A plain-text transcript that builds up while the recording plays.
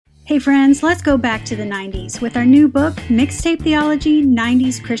Hey friends, let's go back to the 90s with our new book, Mixtape Theology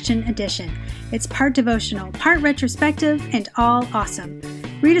 90s Christian Edition. It's part devotional, part retrospective, and all awesome.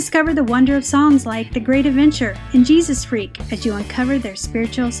 Rediscover the wonder of songs like The Great Adventure and Jesus Freak as you uncover their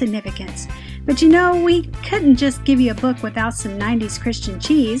spiritual significance. But you know, we couldn't just give you a book without some 90s Christian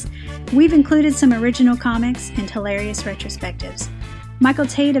cheese. We've included some original comics and hilarious retrospectives. Michael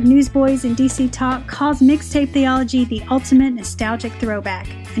Tate of Newsboys and DC Talk calls Mixtape Theology the ultimate nostalgic throwback,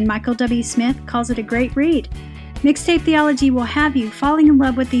 and Michael W. Smith calls it a great read. Mixtape Theology will have you falling in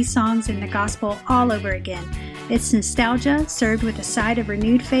love with these songs and the gospel all over again. It's nostalgia served with a side of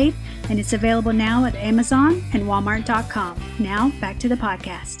renewed faith, and it's available now at Amazon and Walmart.com. Now, back to the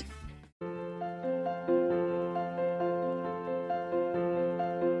podcast.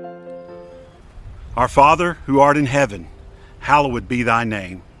 Our Father, who art in heaven, hallowed be thy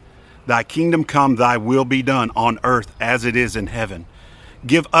name. Thy kingdom come, thy will be done on earth as it is in heaven.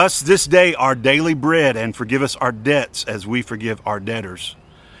 Give us this day our daily bread, and forgive us our debts as we forgive our debtors.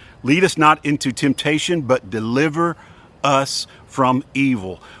 Lead us not into temptation, but deliver us from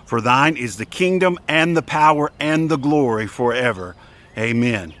evil. For thine is the kingdom and the power and the glory forever.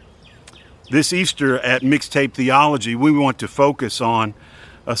 Amen. This Easter at Mixtape Theology, we want to focus on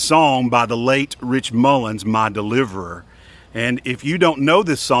a song by the late Rich Mullins, My Deliverer. And if you don't know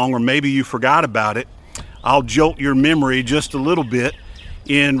this song, or maybe you forgot about it, I'll jolt your memory just a little bit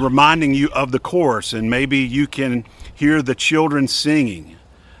in reminding you of the chorus, and maybe you can hear the children singing.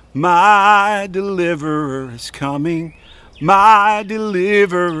 My deliverer is coming, my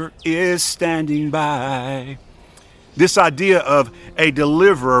deliverer is standing by. This idea of a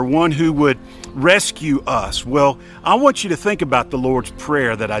deliverer, one who would rescue us. Well, I want you to think about the Lord's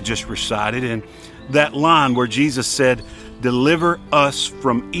Prayer that I just recited, and that line where Jesus said, deliver us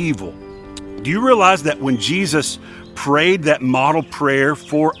from evil. Do you realize that when Jesus prayed that model prayer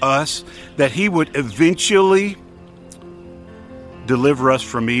for us, that he would eventually deliver us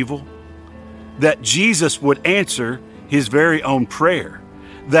from evil? That Jesus would answer his very own prayer.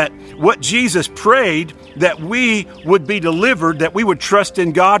 That what Jesus prayed, that we would be delivered, that we would trust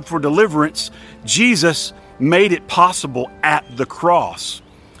in God for deliverance, Jesus made it possible at the cross.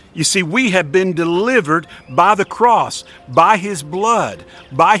 You see, we have been delivered by the cross, by his blood,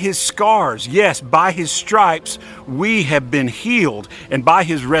 by his scars. Yes, by his stripes, we have been healed. And by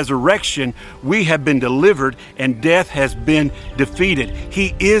his resurrection, we have been delivered, and death has been defeated.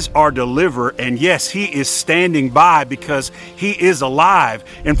 He is our deliverer. And yes, he is standing by because he is alive.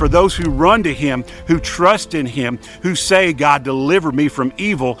 And for those who run to him, who trust in him, who say, God, deliver me from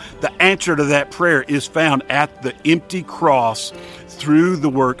evil, the answer to that prayer is found at the empty cross through the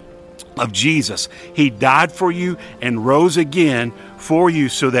work of Jesus. He died for you and rose again for you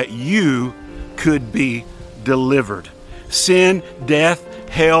so that you could be delivered. Sin, death,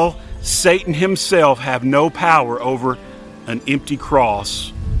 hell, Satan himself have no power over an empty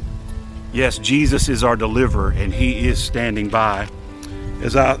cross. Yes, Jesus is our deliverer, and he is standing by.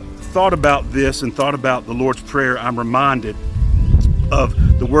 As I thought about this and thought about the Lord's Prayer, I'm reminded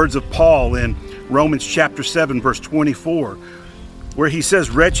of the words of Paul in Romans chapter 7, verse 24, where he says,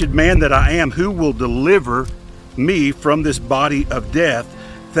 wretched man that I am, who will deliver me from this body of death?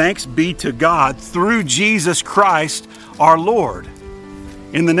 Thanks be to God through Jesus Christ our Lord.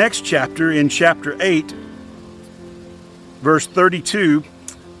 In the next chapter, in chapter 8, verse 32,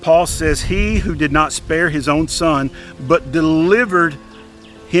 Paul says, he who did not spare his own son, but delivered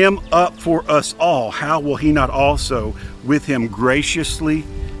him up for us all, how will he not also with him graciously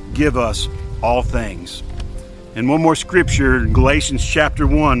give us all things? And one more scripture, Galatians chapter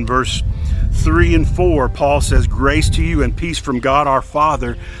 1, verse 3 and 4, Paul says, grace to you and peace from God our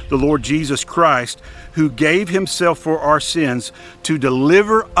Father, the Lord Jesus Christ, who gave himself for our sins to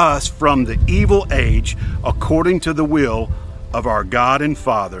deliver us from the evil age according to the will of our God and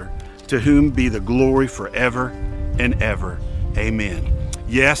Father, to whom be the glory forever and ever. Amen.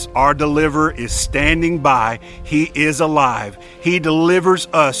 Yes, our deliverer is standing by. He is alive. He delivers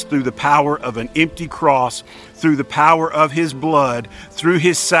us through the power of an empty cross, through the power of his blood, through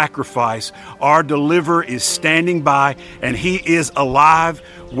his sacrifice. Our deliverer is standing by, and he is alive,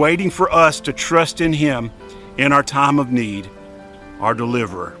 waiting for us to trust in him in our time of need. Our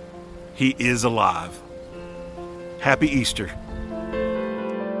deliverer, he is alive. Happy Easter.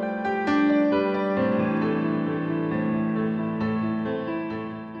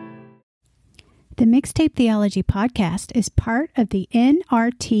 The Mixtape Theology Podcast is part of the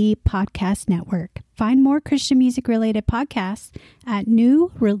NRT Podcast Network. Find more Christian music-related podcasts at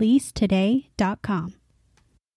newreleasetoday.com.